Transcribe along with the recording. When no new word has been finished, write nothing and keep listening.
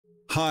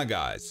Hi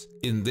guys!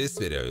 In this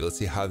video you'll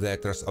see how the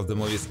actors of the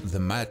movies The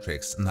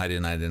Matrix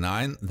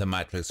 1999, The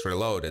Matrix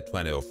Reloaded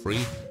 2003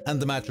 and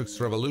The Matrix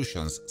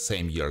Revolutions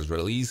same year's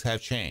release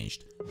have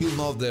changed. You'll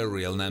know their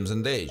real names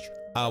and age.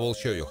 I will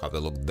show you how they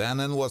look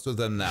then and what's with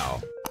them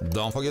now.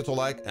 Don't forget to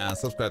like and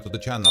subscribe to the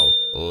channel.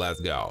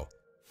 Let's go!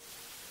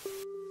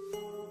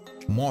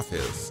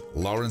 Morpheus,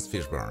 Lawrence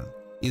Fishburne,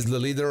 is the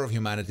leader of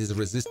humanity's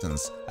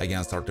resistance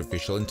against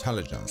artificial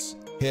intelligence.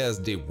 He has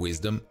deep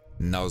wisdom,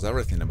 knows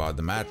everything about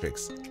the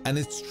Matrix and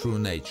its true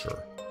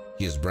nature.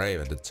 He is brave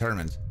and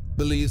determined,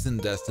 believes in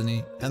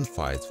destiny and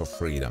fights for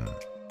freedom.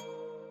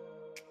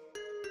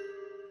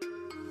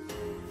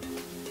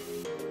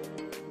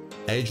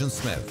 Agent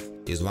Smith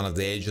is one of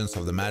the agents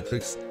of the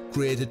Matrix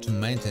created to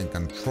maintain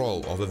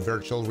control over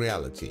virtual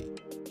reality.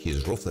 He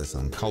is ruthless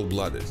and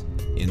cold-blooded,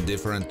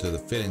 indifferent to the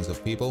feelings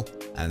of people,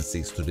 and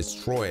seeks to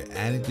destroy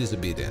any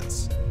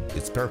disobedience.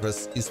 Its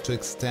purpose is to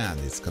extend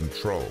its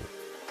control.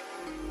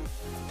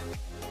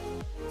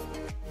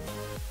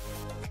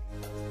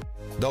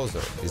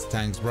 Dozer is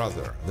Tang's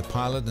brother, the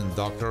pilot and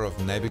doctor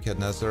of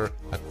Nebuchadnezzar,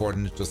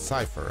 according to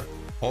Cypher,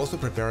 also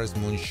prepares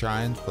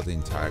moonshine for the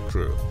entire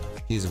crew.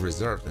 He is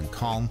reserved and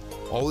calm,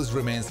 always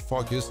remains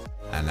focused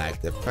and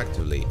acts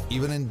effectively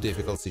even in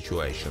difficult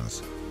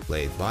situations,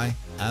 played by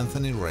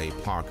Anthony Ray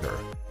Parker.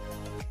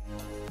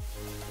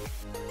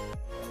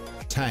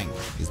 Tang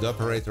is the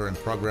operator and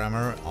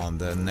programmer on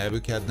the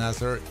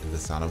Nebuchadnezzar, the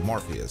son of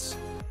Morpheus.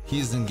 He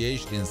is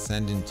engaged in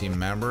sending team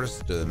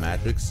members to the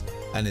Matrix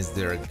and is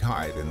their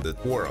guide in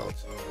that world.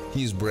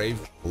 He is brave,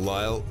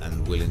 loyal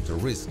and willing to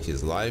risk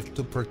his life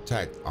to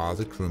protect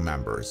other crew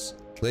members,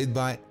 played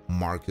by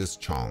Marcus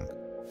Chong.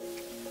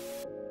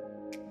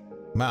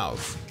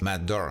 Mouse,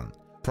 Matt Doran,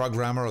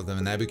 programmer of the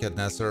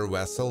Nebuchadnezzar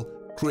vessel,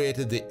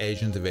 created the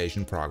Agent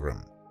Evasion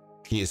program.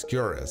 He is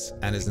curious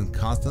and is in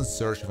constant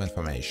search of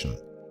information.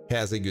 He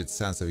has a good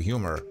sense of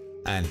humor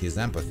and his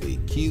empathy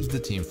keeps the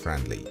team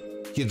friendly.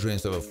 He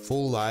dreams of a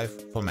full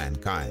life for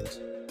mankind.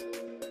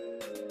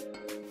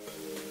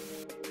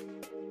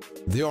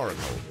 The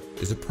Oracle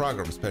is a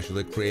program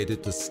specially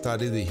created to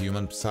study the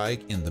human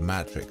psyche in the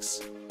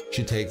Matrix.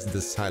 She takes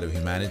the side of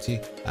humanity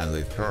and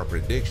with her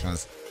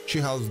predictions, she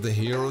helps the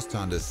heroes to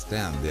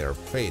understand their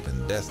fate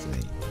and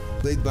destiny,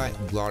 played by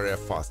Gloria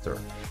Foster,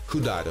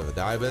 who died of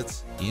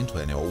diabetes in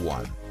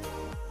 2001.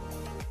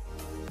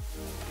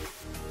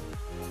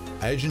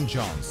 Agent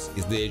Jones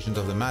is the agent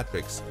of the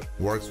Matrix,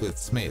 works with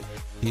Smith.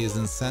 He is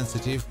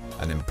insensitive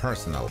and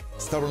impersonal,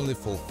 stubbornly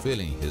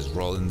fulfilling his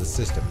role in the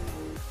system.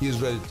 He is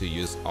ready to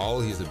use all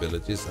his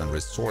abilities and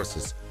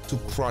resources to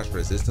crush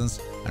resistance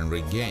and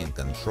regain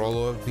control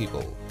over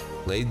people,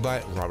 played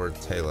by Robert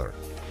Taylor.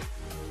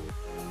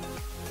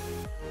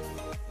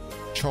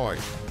 Choi,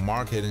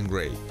 Mark Hayden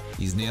Gray,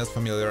 is Neo's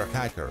familiar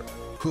hacker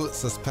who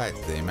suspects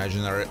the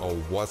imaginary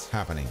of what's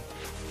happening.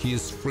 He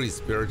is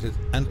free-spirited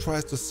and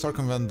tries to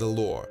circumvent the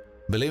law,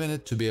 believing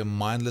it to be a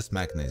mindless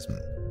mechanism.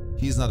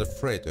 He is not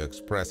afraid to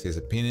express his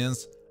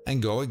opinions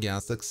and go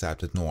against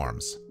accepted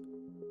norms.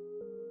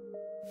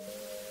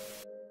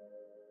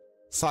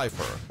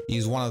 Cypher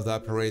is one of the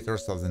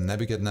operators of the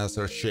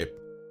Nebuchadnezzar ship,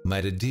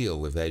 made a deal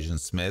with Agent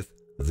Smith,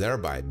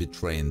 thereby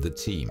betraying the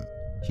team.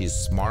 He is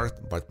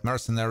smart but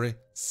mercenary,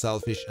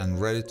 selfish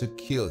and ready to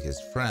kill his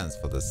friends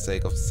for the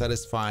sake of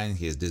satisfying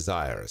his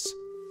desires.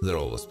 The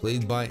role was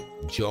played by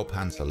Joe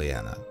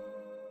Pantoliano.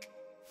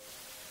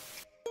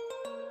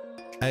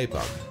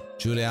 Apoc,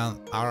 Julian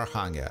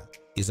Arahanga,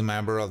 is a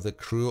member of the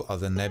crew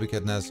of the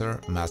Nebuchadnezzar,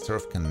 master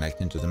of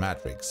connecting to the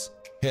Matrix.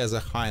 He has a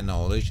high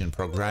knowledge in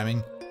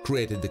programming,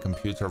 created the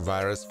computer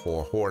virus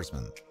for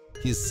Horseman.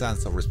 His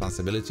sense of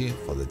responsibility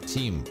for the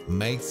team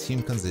makes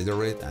him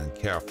considerate and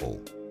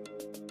careful.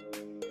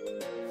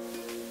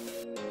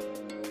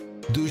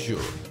 Du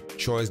Jour,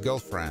 Choi's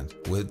girlfriend,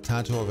 with a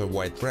tattoo of a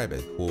white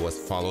rabbit who was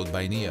followed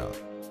by Neo.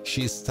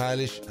 She is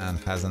stylish and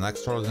has an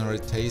extraordinary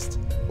taste,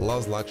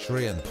 loves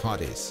luxury and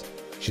parties.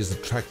 She is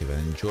attractive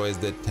and enjoys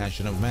the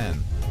attention of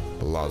men,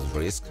 loves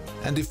risk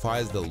and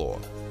defies the law.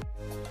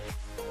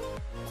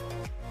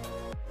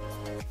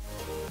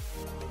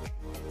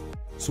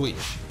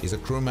 Switch is a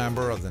crew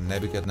member of the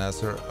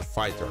Nebuchadnezzar, a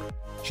fighter.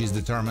 She is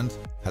determined,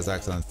 has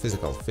excellent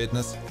physical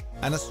fitness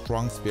and a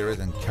strong spirit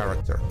and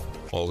character,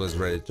 always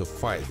ready to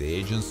fight the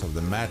agents of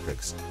the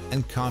Matrix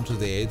and come to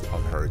the aid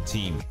of her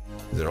team.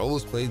 They're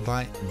always played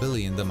by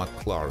Belinda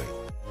McClory.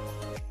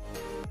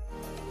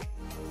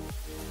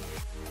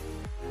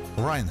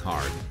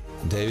 Reinhardt,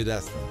 David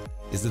Aston,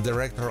 is the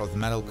director of the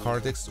Metal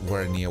Cortex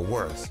where Neo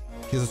works.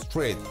 He's a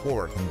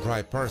straightforward and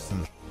dry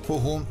person for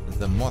whom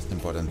the most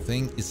important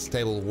thing is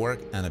stable work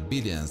and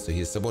obedience to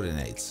his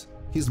subordinates.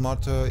 His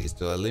motto is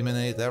to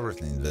eliminate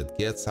everything that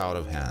gets out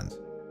of hand.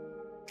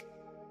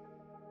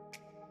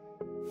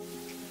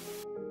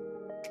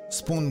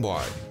 Spoon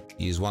Boy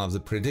is one of the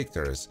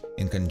predictors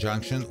in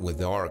conjunction with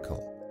the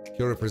Oracle.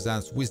 He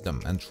represents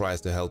wisdom and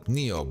tries to help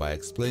Neo by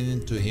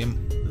explaining to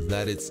him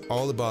that it's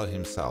all about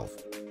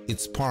himself.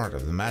 It's part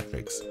of the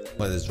Matrix,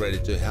 but is ready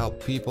to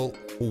help people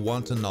who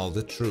want to know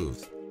the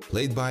truth,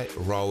 played by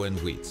Rowan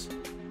Wheat.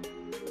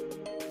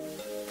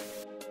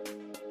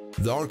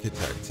 The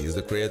Architect is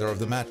the creator of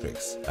the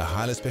Matrix, a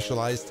highly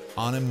specialized,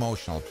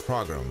 unemotional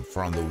program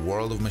from the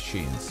world of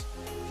machines.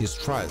 He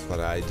strives for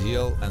the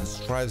ideal and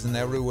strives in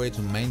every way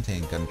to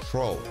maintain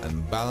control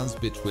and balance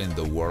between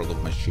the world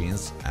of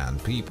machines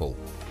and people,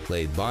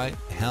 played by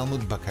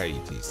Helmut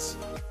Bakaitis.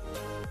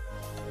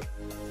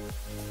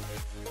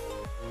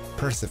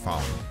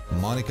 Persephone,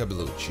 Monica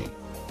Bellucci,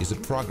 is a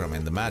program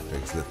in the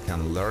Matrix that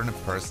can learn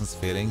a person's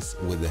feelings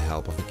with the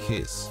help of a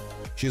kiss.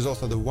 She is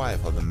also the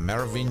wife of the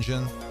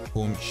Merovingian,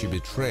 whom she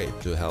betrayed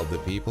to help the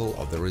people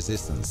of the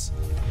Resistance.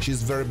 She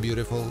is very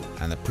beautiful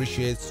and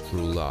appreciates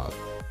true love.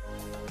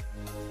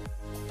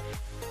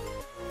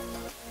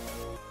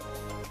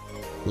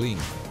 Link,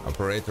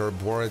 operator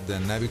aboard the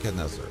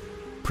Nebuchadnezzar.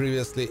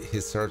 Previously, he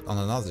served on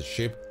another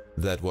ship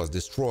that was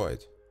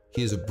destroyed.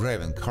 He is a brave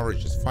and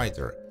courageous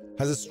fighter,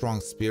 has a strong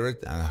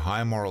spirit and a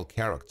high moral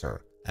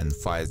character, and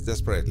fights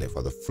desperately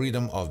for the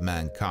freedom of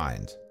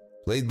mankind.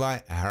 Played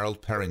by Harold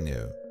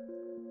Perrineau.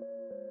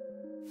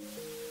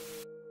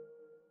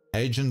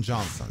 Agent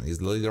Johnson is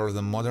the leader of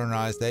the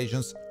modernized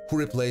agents who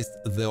replaced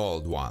the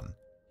old one.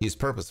 He is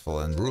purposeful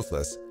and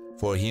ruthless.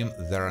 For him,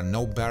 there are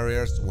no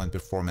barriers when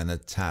performing a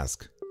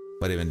task.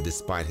 But even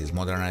despite his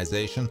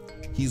modernization,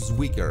 he is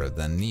weaker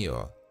than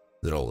Neo.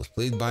 The role is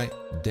played by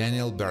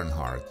Daniel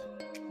Bernhardt.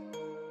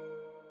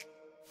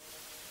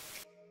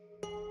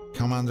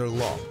 Commander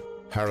Locke,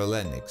 Harry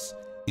Lennox,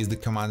 is the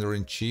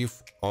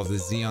commander-in-chief of the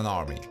Zeon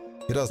army.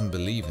 He doesn't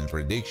believe in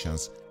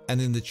predictions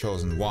and in the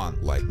Chosen One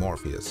like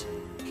Morpheus.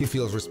 He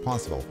feels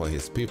responsible for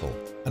his people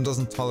and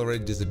doesn't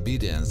tolerate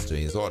disobedience to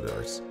his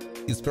orders.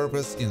 His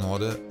purpose in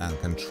order and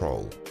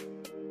control.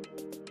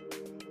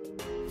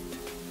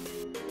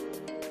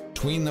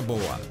 Twin Number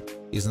 1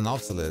 is an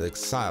obsolete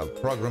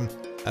exiled program,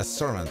 a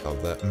servant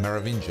of the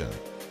Merovingian.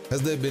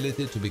 Has the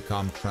ability to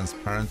become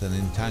transparent and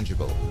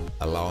intangible,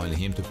 allowing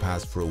him to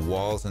pass through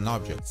walls and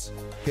objects.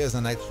 He has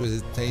an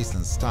exquisite taste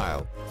and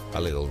style,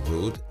 a little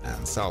rude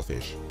and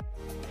selfish.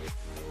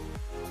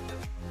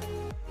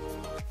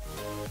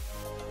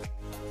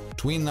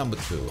 Twin Number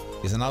 2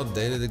 is an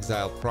outdated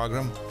exiled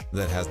program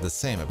that has the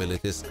same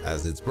abilities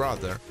as its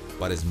brother,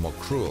 but is more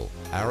cruel,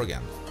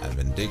 arrogant and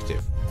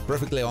vindictive.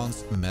 Perfectly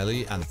owns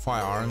melee and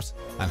firearms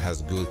and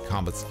has good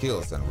combat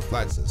skills and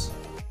reflexes.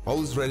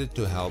 Always ready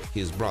to help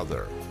his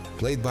brother,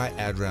 played by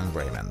Adrian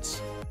Raymond.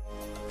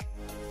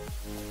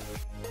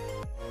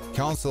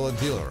 Counselor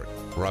Dillard,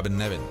 Robin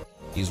Nevin,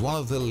 is one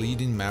of the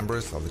leading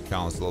members of the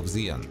Council of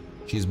Zeon.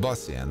 She is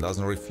bossy and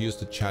doesn't refuse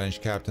to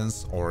challenge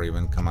captains or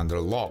even Commander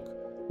Locke,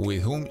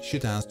 with whom she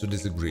tends to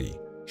disagree.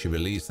 She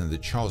believes in the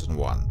Chosen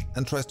One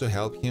and tries to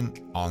help him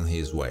on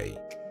his way.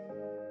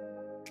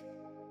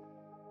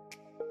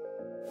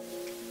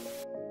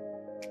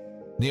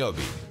 Niobe,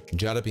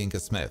 Jada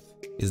Pinkett Smith,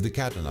 is the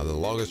captain of the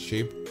Logos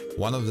ship,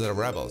 one of the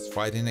rebels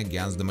fighting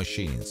against the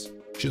machines.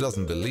 She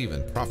doesn't believe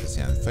in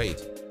prophecy and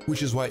fate,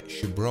 which is why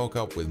she broke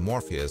up with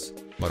Morpheus,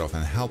 but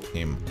often helped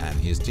him and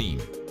his team.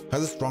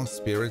 Has a strong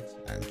spirit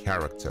and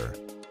character.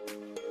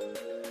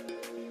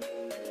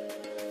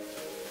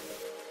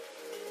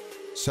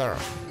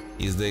 Seraph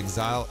is the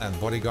exile and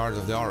bodyguard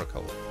of the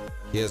Oracle.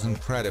 He has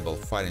incredible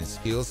fighting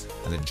skills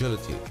and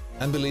agility,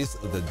 and believes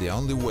that the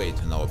only way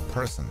to know a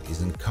person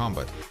is in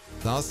combat,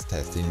 thus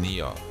testing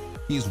Neo.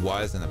 He is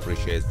wise and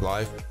appreciates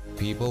life,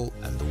 people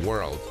and the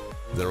world.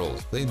 The role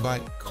is played by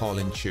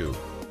Colin Chu.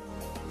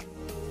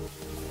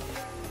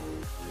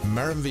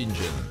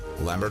 Merovingian,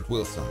 Lambert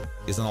Wilson,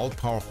 is an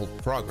all-powerful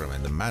program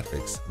in the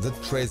Matrix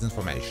that trades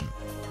information.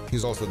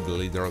 He's also the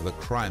leader of the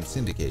crime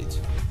syndicate.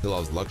 He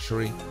loves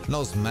luxury,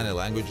 knows many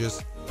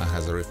languages, and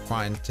has a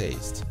refined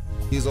taste.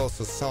 He is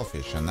also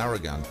selfish and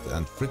arrogant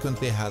and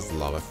frequently has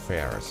love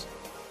affairs.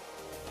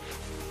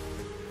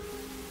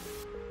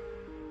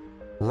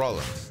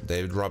 Roland,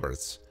 David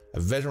Roberts, a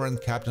veteran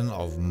captain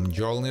of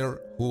Mjolnir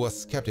who was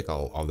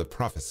skeptical of the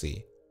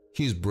prophecy.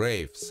 He is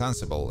brave,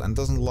 sensible, and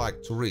doesn't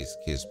like to risk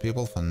his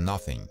people for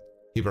nothing.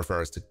 He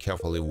prefers to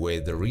carefully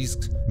weigh the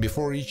risks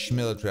before each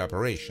military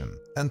operation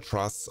and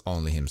trusts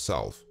only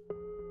himself.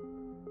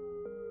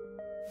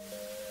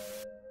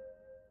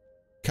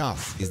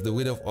 Cass is the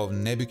widow of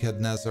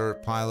Nebuchadnezzar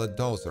pilot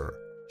Dozer.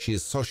 She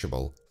is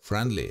sociable,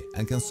 friendly,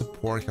 and can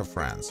support her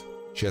friends.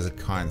 She has a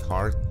kind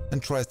heart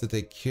and tries to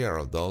take care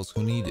of those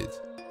who need it.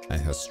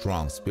 And her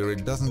strong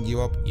spirit doesn't give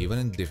up even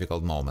in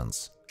difficult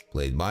moments.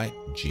 Played by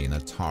Gina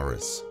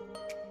Torres.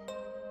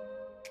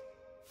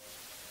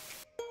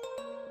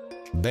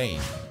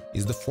 Bane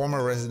is the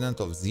former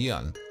resident of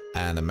Zeon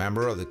and a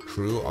member of the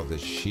crew of the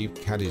ship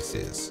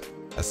Caduceus,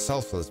 a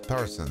selfless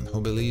person who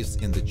believes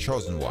in the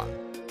Chosen One.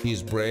 He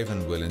is brave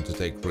and willing to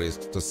take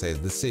risks to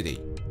save the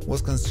city.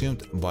 Was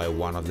consumed by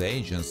one of the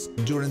agents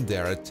during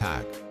their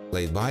attack,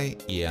 played by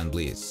Ian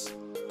Bliss.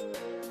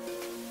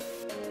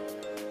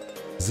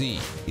 Z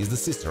is the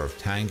sister of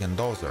Tank and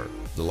Dozer,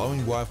 the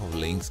loving wife of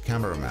Link's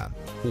cameraman,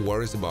 who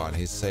worries about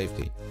his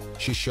safety.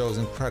 She shows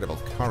incredible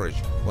courage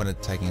when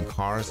attacking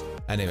cars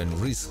and even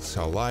risks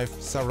her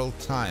life several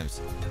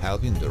times,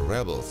 helping the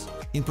rebels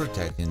in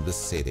protecting the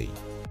city.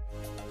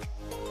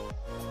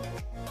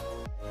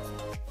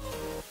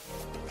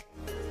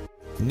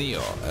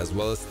 Neo, as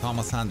well as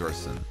Thomas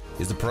Anderson,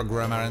 is the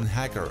programmer and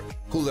hacker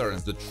who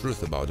learns the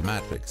truth about the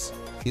Matrix.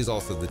 He is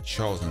also the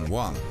chosen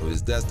one who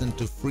is destined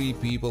to free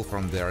people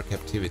from their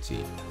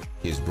captivity.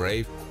 He is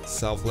brave,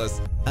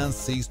 selfless, and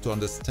seeks to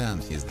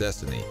understand his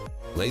destiny.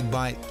 Played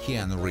by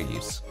Keanu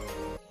Reeves.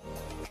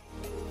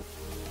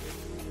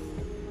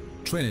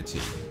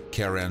 Trinity,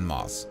 Carrie-Anne,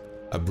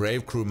 a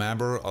brave crew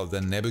member of the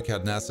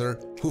Nebuchadnezzar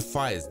who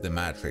fights the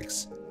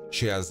Matrix.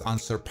 She has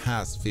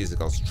unsurpassed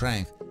physical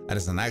strength and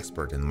is an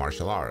expert in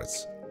martial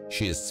arts.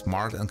 She is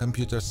smart and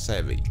computer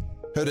savvy.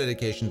 Her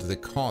dedication to the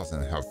cause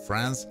and her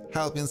friends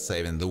help in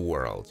saving the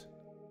world.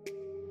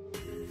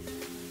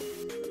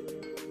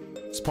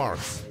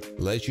 Sparks,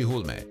 Lechi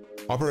Hulme,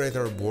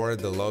 operator aboard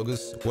the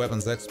Logos,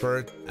 weapons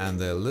expert, and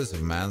the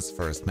elusive man's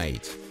first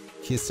mate.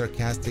 His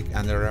sarcastic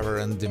and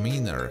irreverent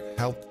demeanor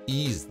helped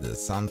ease the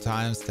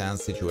sometimes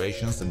tense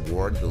situations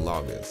aboard the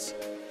Logos.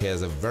 He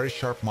has a very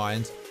sharp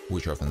mind,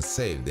 which often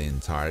saved the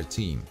entire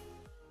team.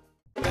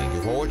 Thank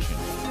you for watching.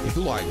 If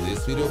you like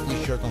this video,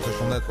 please share it on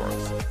social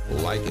networks,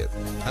 like it,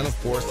 and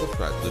of course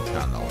subscribe to the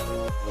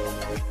channel.